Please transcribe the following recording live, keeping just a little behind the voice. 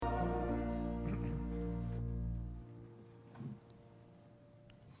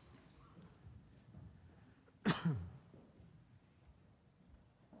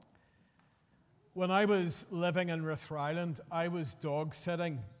When I was living in Rathryland, I was dog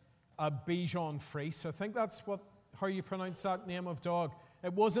sitting a Bichon Frise. I think that's how you pronounce that name of dog.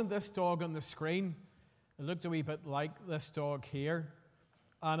 It wasn't this dog on the screen. It looked a wee bit like this dog here.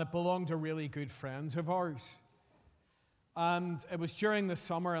 And it belonged to really good friends of ours. And it was during the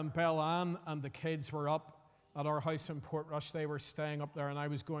summer, and Belle-Anne and the kids were up at our house in Portrush. They were staying up there, and I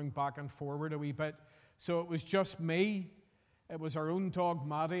was going back and forward a wee bit. So it was just me. It was our own dog,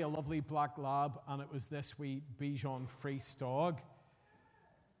 Maddie, a lovely black lab, and it was this wee Bichon Frise dog.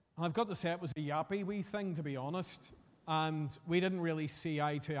 And I've got to say, it was a yappy wee thing, to be honest. And we didn't really see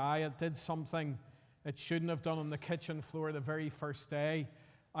eye to eye. It did something it shouldn't have done on the kitchen floor the very first day.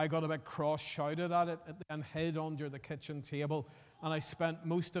 I got a bit cross, shouted at it, and hid under the kitchen table. And I spent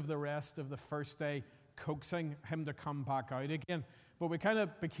most of the rest of the first day coaxing him to come back out again. But we kind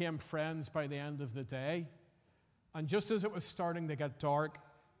of became friends by the end of the day. And just as it was starting to get dark,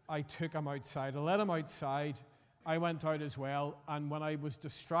 I took him outside. I let him outside. I went out as well. And when I was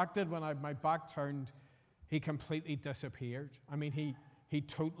distracted, when I had my back turned, he completely disappeared. I mean, he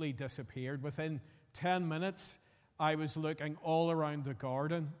totally disappeared. Within 10 minutes, I was looking all around the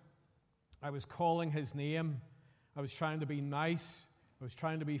garden. I was calling his name. I was trying to be nice. I was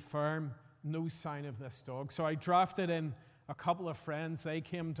trying to be firm. No sign of this dog. So I drafted in a couple of friends. They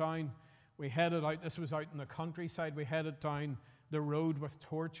came down. We headed out. This was out in the countryside. We headed down the road with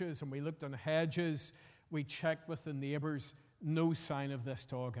torches, and we looked on hedges. We checked with the neighbours. No sign of this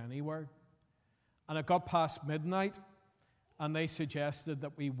dog anywhere. And it got past midnight, and they suggested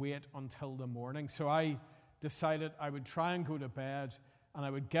that we wait until the morning. So I decided I would try and go to bed, and I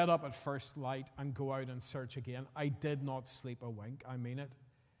would get up at first light and go out and search again. I did not sleep a wink, I mean it.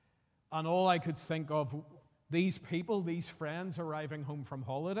 And all I could think of, these people, these friends arriving home from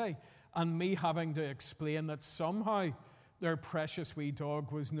holiday, and me having to explain that somehow their precious wee dog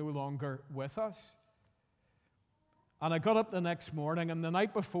was no longer with us. And I got up the next morning, and the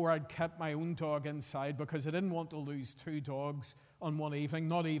night before I'd kept my own dog inside because I didn't want to lose two dogs on one evening.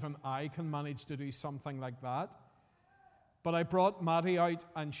 Not even I can manage to do something like that. But I brought Maddie out,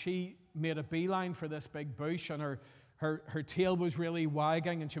 and she made a beeline for this big bush, and her tail was really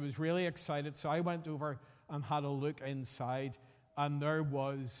wagging, and she was really excited. So I went over and had a look inside, and there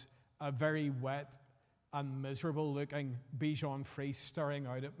was a very wet and miserable-looking Bichon Frise staring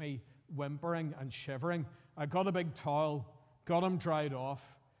out at me, whimpering and shivering. I got a big towel, got him dried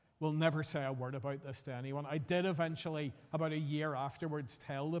off. Will never say a word about this to anyone. I did eventually, about a year afterwards,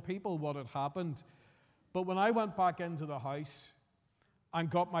 tell the people what had happened. But when I went back into the house and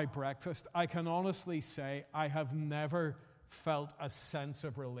got my breakfast, I can honestly say I have never felt a sense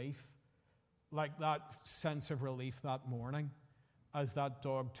of relief like that sense of relief that morning as that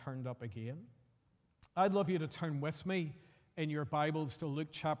dog turned up again. I'd love you to turn with me in your Bibles to Luke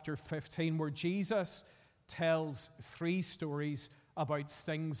chapter 15, where Jesus tells three stories about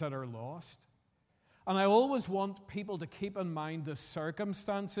things that are lost. And I always want people to keep in mind the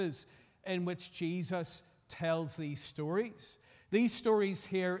circumstances in which Jesus tells these stories. These stories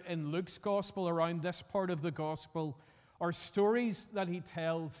here in Luke's gospel, around this part of the gospel, are stories that he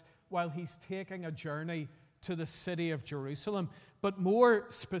tells while he's taking a journey to the city of Jerusalem. But more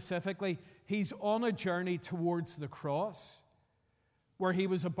specifically, he's on a journey towards the cross, where he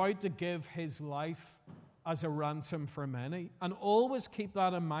was about to give his life as a ransom for many. And always keep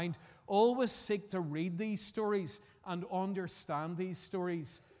that in mind. Always seek to read these stories and understand these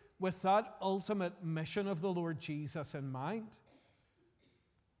stories with that ultimate mission of the Lord Jesus in mind.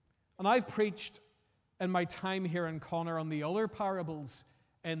 And I've preached in my time here in Connor on the other parables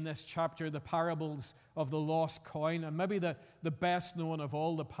in this chapter, the parables of the lost coin, and maybe the best known of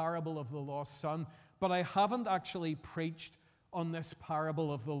all, the parable of the lost son. But I haven't actually preached on this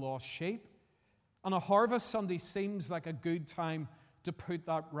parable of the lost sheep. And a Harvest Sunday seems like a good time to put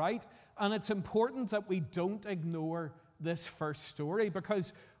that right. And it's important that we don't ignore this first story,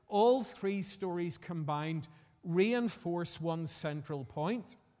 because all three stories combined reinforce one central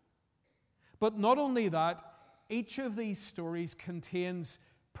point. But not only that, each of these stories contains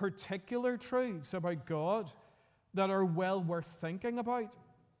particular truths about God that are well worth thinking about.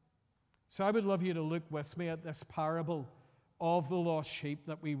 So I would love you to look with me at this parable of the lost sheep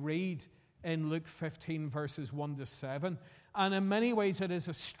that we read in Luke 15, verses 1 to 7. And in many ways, it is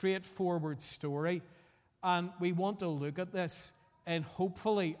a straightforward story. And we want to look at this in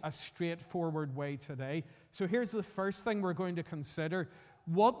hopefully a straightforward way today. So here's the first thing we're going to consider: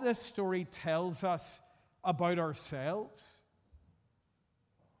 what this story tells us about ourselves.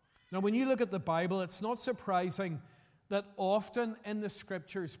 Now, when you look at the Bible, it's not surprising that often in the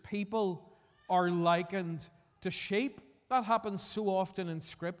Scriptures, people are likened to sheep. That happens so often in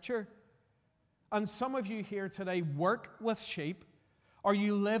Scripture. And some of you here today work with sheep, or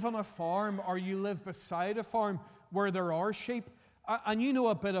you live on a farm, or you live beside a farm where there are sheep, and you know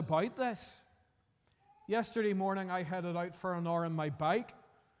a bit about this. Yesterday morning, I headed out for an hour on my bike,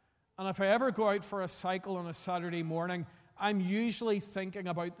 and if I ever go out for a cycle on a Saturday morning, I'm usually thinking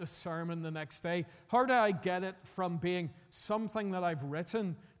about the sermon the next day. How do I get it from being something that I've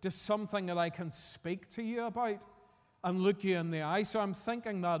written to something that I can speak to you about and look you in the eye? So I'm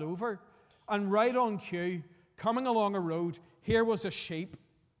thinking that over. And right on cue, coming along a road, here was a sheep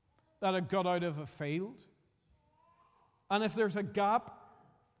that had got out of a field. And if there's a gap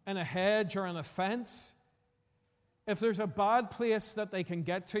in a hedge or in a fence, if there's a bad place that they can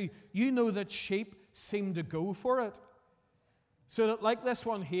get to, you know that sheep seem to go for it. So that, like this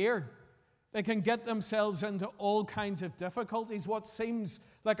one here, they can get themselves into all kinds of difficulties. What seems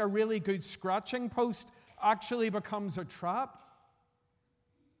like a really good scratching post actually becomes a trap.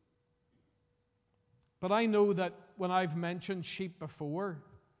 But I know that when I've mentioned sheep before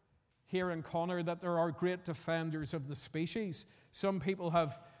here in Connor, that there are great defenders of the species. Some people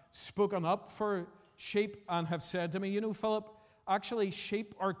have spoken up for sheep and have said to me, you know, Philip, actually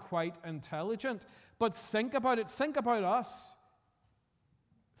sheep are quite intelligent. But think about it. Think about us.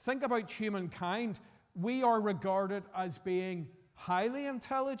 Think about humankind. We are regarded as being highly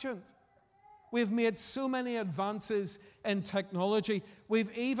intelligent. We've made so many advances in technology.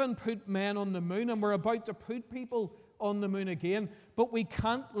 We've even put men on the moon, and we're about to put people on the moon again. But we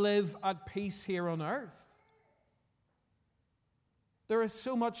can't live at peace here on earth. There is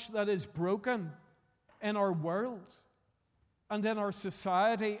so much that is broken in our world and in our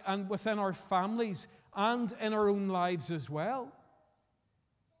society and within our families and in our own lives as well.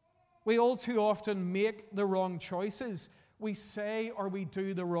 We all too often make the wrong choices. We say or we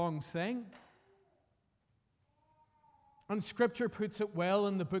do the wrong thing. And Scripture puts it well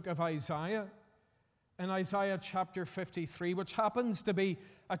in the book of Isaiah, in Isaiah chapter 53, which happens to be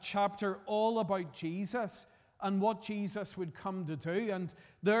a chapter all about Jesus and what Jesus would come to do. And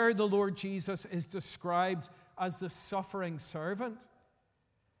there the Lord Jesus is described as the suffering servant.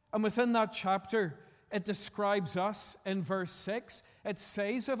 And within that chapter, it describes us in verse 6. It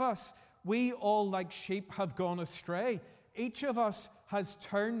says of us, we all like sheep have gone astray. Each of us has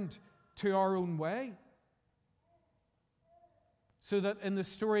turned to our own way. So that in the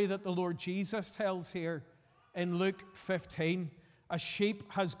story that the Lord Jesus tells here in Luke 15, a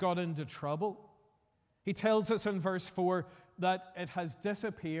sheep has got into trouble. He tells us in verse 4 that it has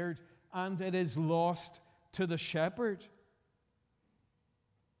disappeared and it is lost to the shepherd.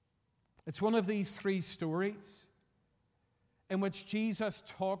 It's one of these three stories in which Jesus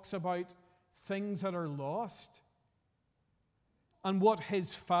talks about things that are lost and what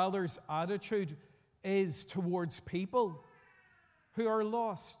his Father's attitude is towards people who are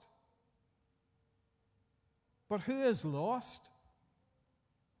lost. But who is lost?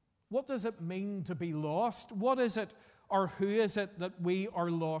 What does it mean to be lost? What is it or who is it that we are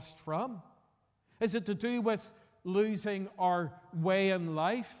lost from? Is it to do with losing our way in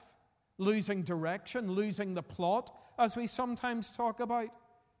life? Losing direction, losing the plot, as we sometimes talk about?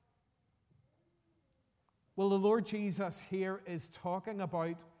 Well, the Lord Jesus here is talking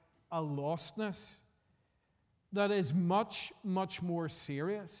about a lostness that is much, much more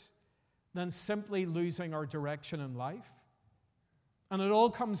serious than simply losing our direction in life. And it all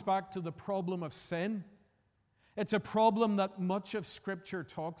comes back to the problem of sin. It's a problem that much of Scripture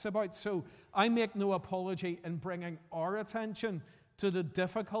talks about. So I make no apology in bringing our attention to the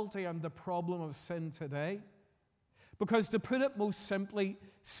difficulty and the problem of sin today. Because to put it most simply,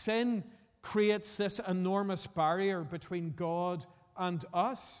 sin creates this enormous barrier between God and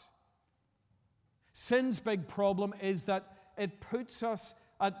us. Sin's big problem is that it puts us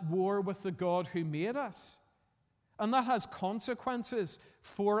at war with the God who made us. And that has consequences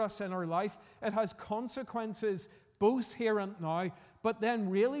for us in our life. It has consequences both here and now, but then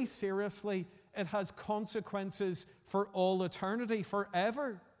really seriously, it has consequences for all eternity,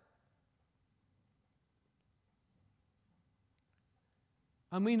 forever.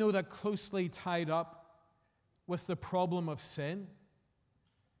 And we know that closely tied up with the problem of sin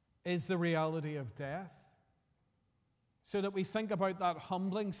is the reality of death. So that we think about that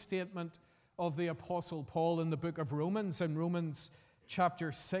humbling statement of the Apostle Paul in the book of Romans, in Romans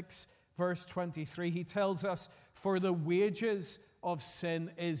chapter 6, verse 23. He tells us, for the wages of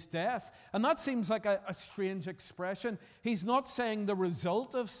sin is death. And that seems like a strange expression. He's not saying the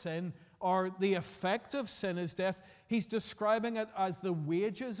result of sin or the effect of sin is death. He's describing it as the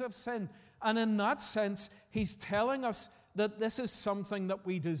wages of sin. And in that sense, he's telling us that this is something that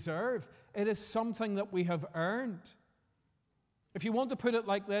we deserve. It is something that we have earned. If you want to put it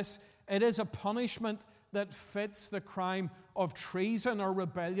like this, It is a punishment that fits the crime of treason or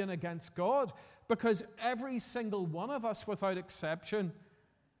rebellion against God, because every single one of us, without exception,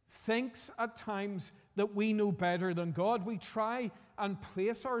 thinks at times that we know better than God. We try and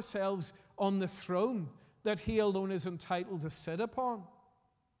place ourselves on the throne that He alone is entitled to sit upon.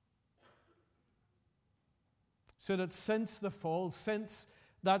 So that since the fall, since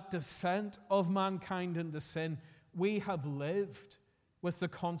that descent of mankind into sin, we have lived with the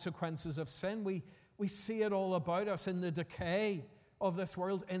consequences of sin. We see it all about us in the decay of this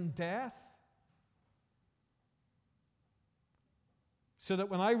world, in death. So that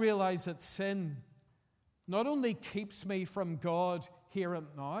when I realize that sin not only keeps me from God here and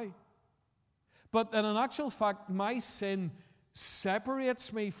now, but that in actual fact my sin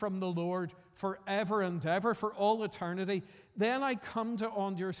separates me from the Lord forever and ever, for all eternity, then I come to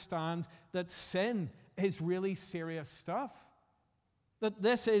understand that sin is really serious stuff. That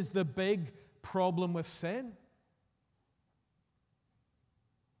this is the big problem with sin.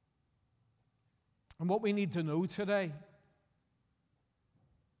 And what we need to know today,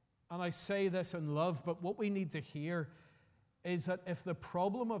 and I say this in love, but what we need to hear is that if the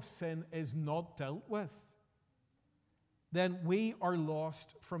problem of sin is not dealt with, then we are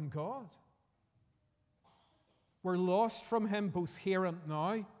lost from God. We're lost from Him both here and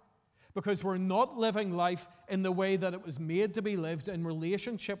now, because we're not living life in the way that it was made to be lived in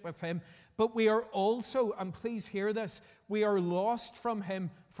relationship with Him. But we are also, and please hear this, we are lost from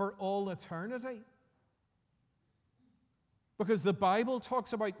Him for all eternity. Because the Bible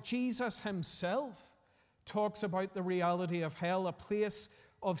talks about, Jesus Himself talks about the reality of hell, a place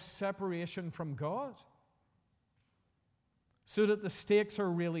of separation from God. So that the stakes are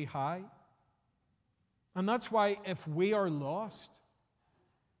really high. And that's why if we are lost,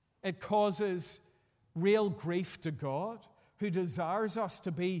 it causes real grief to God, who desires us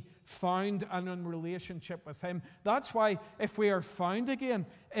to be found and in relationship with Him. That's why if we are found again,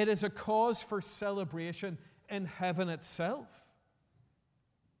 it is a cause for celebration in heaven itself.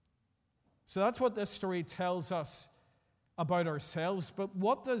 So that's what this story tells us about ourselves. But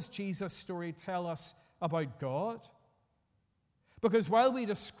what does Jesus' story tell us about God? Because while we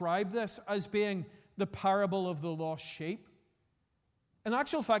describe this as being the parable of the lost sheep, in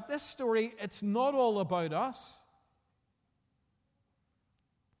actual fact, this story, it's not all about us.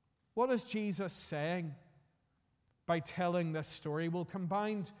 What is Jesus saying by telling this story? Well,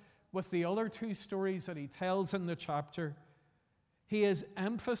 combined with the other two stories that He tells in the chapter, He is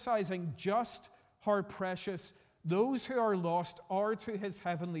emphasizing just how precious those who are lost are to His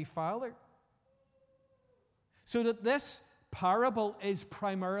heavenly Father. So that this parable is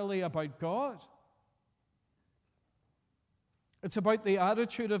primarily about God. It's about the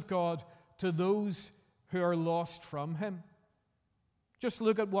attitude of God to those who are lost from Him. Just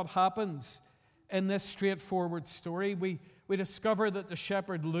look at what happens in this straightforward story. We discover that the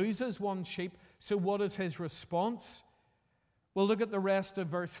shepherd loses one sheep, so what is his response? Well, look at the rest of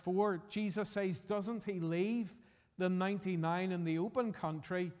verse 4. Jesus says, doesn't He leave the 99 in the open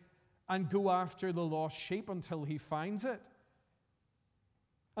country and go after the lost sheep until He finds it?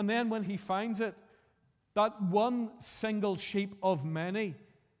 And then when He finds it, that one single sheep of many,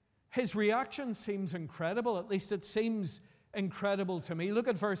 His reaction seems incredible. At least it seems incredible to me. Look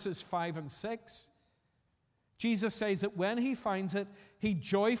at verses 5 and 6. Jesus says that when He finds it, He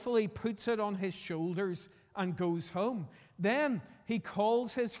joyfully puts it on His shoulders and goes home. Then He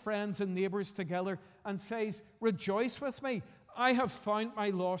calls His friends and neighbors together and says, rejoice with me, I have found my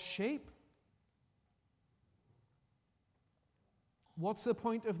lost sheep. What's the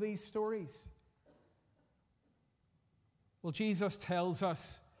point of these stories? Well, Jesus tells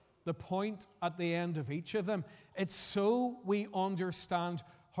us the point at the end of each of them. It's so we understand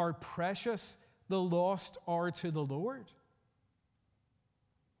how precious the lost are to the Lord.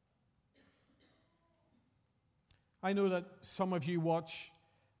 I know that some of you watch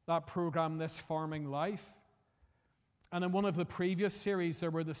that program, This Farming Life. And in one of the previous series, there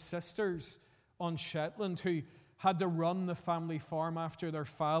were the sisters on Shetland who had to run the family farm after their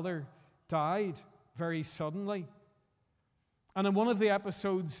father died very suddenly. And in one of the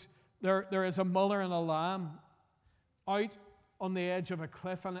episodes, there is a mother and a lamb out on the edge of a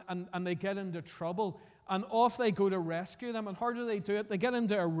cliff, and they get into trouble. And off they go to rescue them. And how do they do it? They get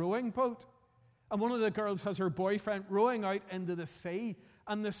into a rowing boat. And one of the girls has her boyfriend rowing out into the sea.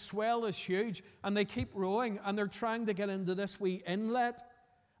 And the swell is huge. And they keep rowing. And they're trying to get into this wee inlet.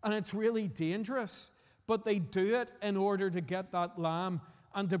 And it's really dangerous. But they do it in order to get that lamb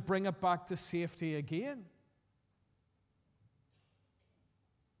and to bring it back to safety again.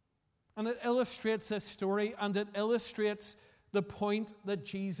 And it illustrates this story, and it illustrates the point that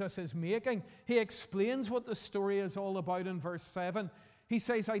Jesus is making. He explains what the story is all about in verse 7. He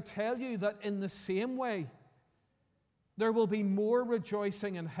says, I tell you that in the same way, there will be more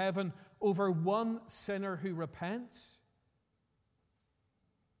rejoicing in heaven over one sinner who repents.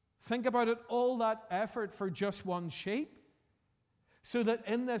 Think about it, all that effort for just one sheep. So that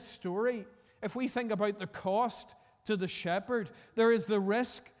in this story, if we think about the cost to the shepherd, there is the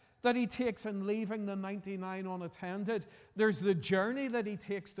risk that he takes in leaving the 99 unattended. There's the journey that he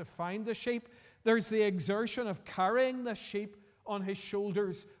takes to find the sheep. There's the exertion of carrying the sheep on his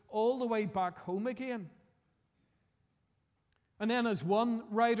shoulders all the way back home again. And then, as one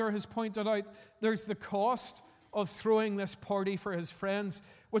writer has pointed out, there's the cost of throwing this party for his friends,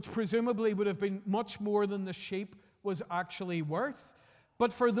 which presumably would have been much more than the sheep was actually worth.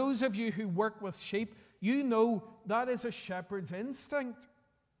 But for those of you who work with sheep, you know that is a shepherd's instinct.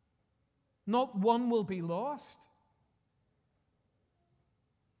 Not one will be lost.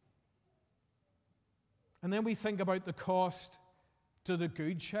 And then we think about the cost to the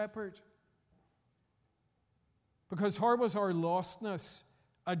good shepherd. Because how was our lostness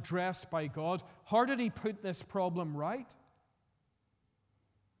addressed by God? How did he put this problem right?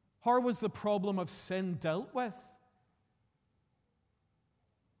 How was the problem of sin dealt with?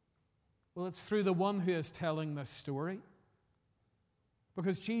 Well, it's through the one who is telling this story.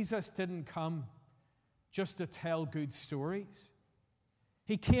 Because Jesus didn't come just to tell good stories.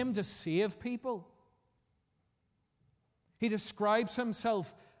 He came to save people. He describes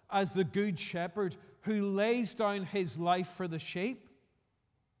himself as the good shepherd who lays down his life for the sheep.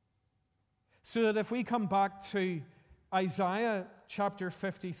 So that if we come back to Isaiah chapter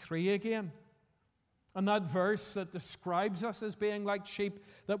 53 again, and that verse that describes us as being like sheep,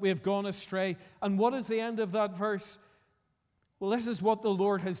 that we have gone astray. And what is the end of that verse? Well, this is what the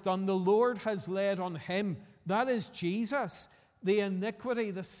Lord has done. The Lord has laid on him, that is Jesus, the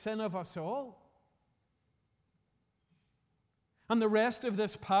iniquity, the sin of us all. And the rest of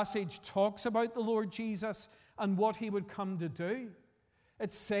this passage talks about the Lord Jesus and what he would come to do.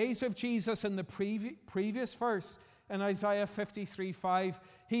 It says of Jesus in the previous verse, in Isaiah 53:5,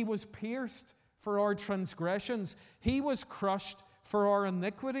 he was pierced for our transgressions. He was crushed for our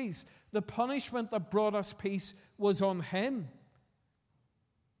iniquities. The punishment that brought us peace was on him.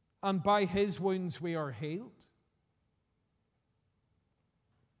 And by his wounds we are healed.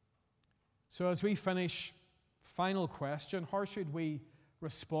 So as we finish, final question, how should we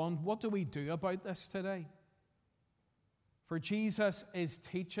respond? What do we do about this today? For Jesus is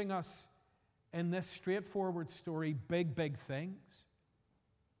teaching us in this straightforward story big, big things.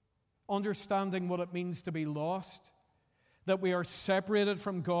 Understanding what it means to be lost, that we are separated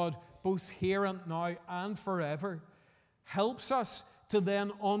from God both here and now and forever, helps us to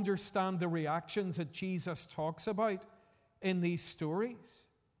then understand the reactions that Jesus talks about in these stories.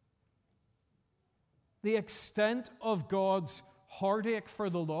 The extent of God's heartache for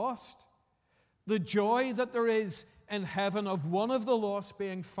the lost, the joy that there is in heaven of one of the lost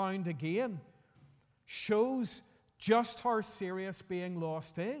being found again, shows just how serious being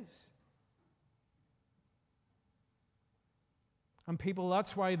lost is. And people,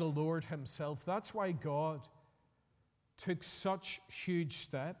 that's why the Lord himself, that's why God took such huge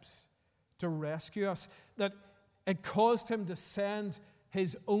steps to rescue us, that it caused him to send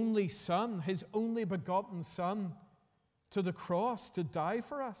his only Son, his only begotten Son, to the cross to die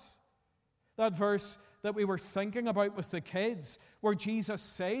for us. That verse that we were thinking about with the kids, where Jesus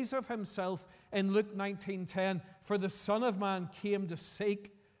says of himself in Luke 19:10, "For the Son of Man came to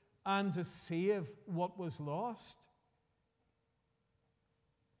seek and to save what was lost."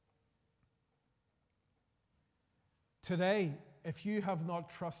 Today, if you have not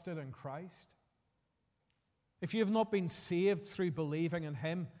trusted in Christ, if you have not been saved through believing in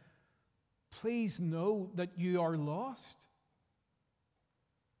him, please know that you are lost.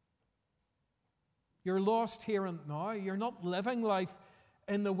 You're lost here and now. You're not living life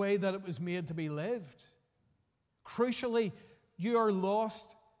in the way that it was made to be lived. Crucially, you are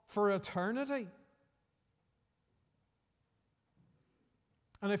lost for eternity.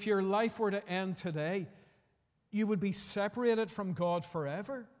 And if your life were to end today, you would be separated from God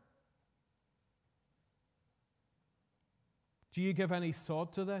forever. Do you give any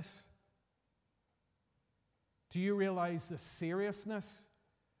thought to this? Do you realize the seriousness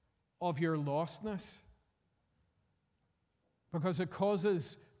of your lostness? Because it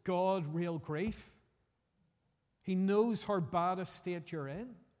causes God real grief. He knows how bad a state you're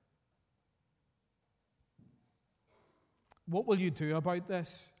in. What will you do about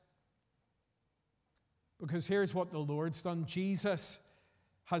this? Because here's what the Lord's done. Jesus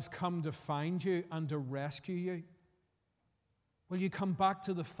has come to find you and to rescue you. Will you come back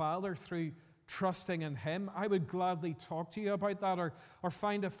to the Father through trusting in Him? I would gladly talk to you about that, or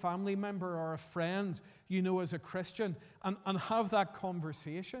find a family member or a friend you know as a Christian and have that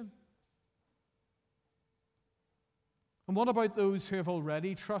conversation. And what about those who have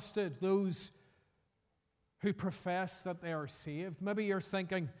already trusted, those who profess that they are saved? Maybe you're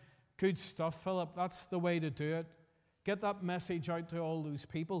thinking, good stuff, Philip, that's the way to do it. Get that message out to all those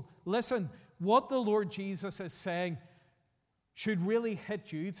people. Listen, what the Lord Jesus is saying should really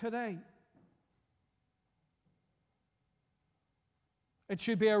hit you today. It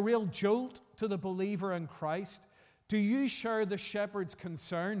should be a real jolt to the believer in Christ. Do you share the shepherd's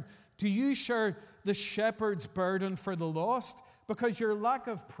concern? Do you share the shepherd's burden for the lost? Because your lack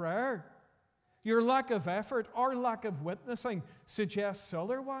of prayer, your lack of effort, or lack of witnessing suggests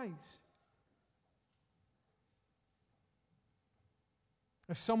otherwise.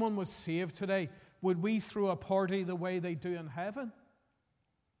 If someone was saved today, would we throw a party the way they do in heaven?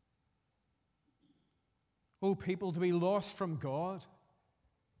 Oh, people, to be lost from God,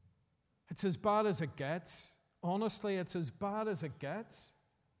 it's as bad as it gets. Honestly, it's as bad as it gets.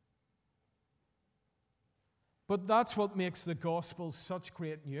 But that's what makes the gospel such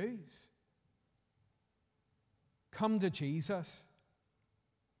great news. Come to Jesus.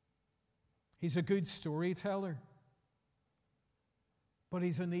 He's a good storyteller, but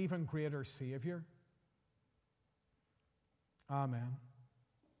He's an even greater Savior. Amen.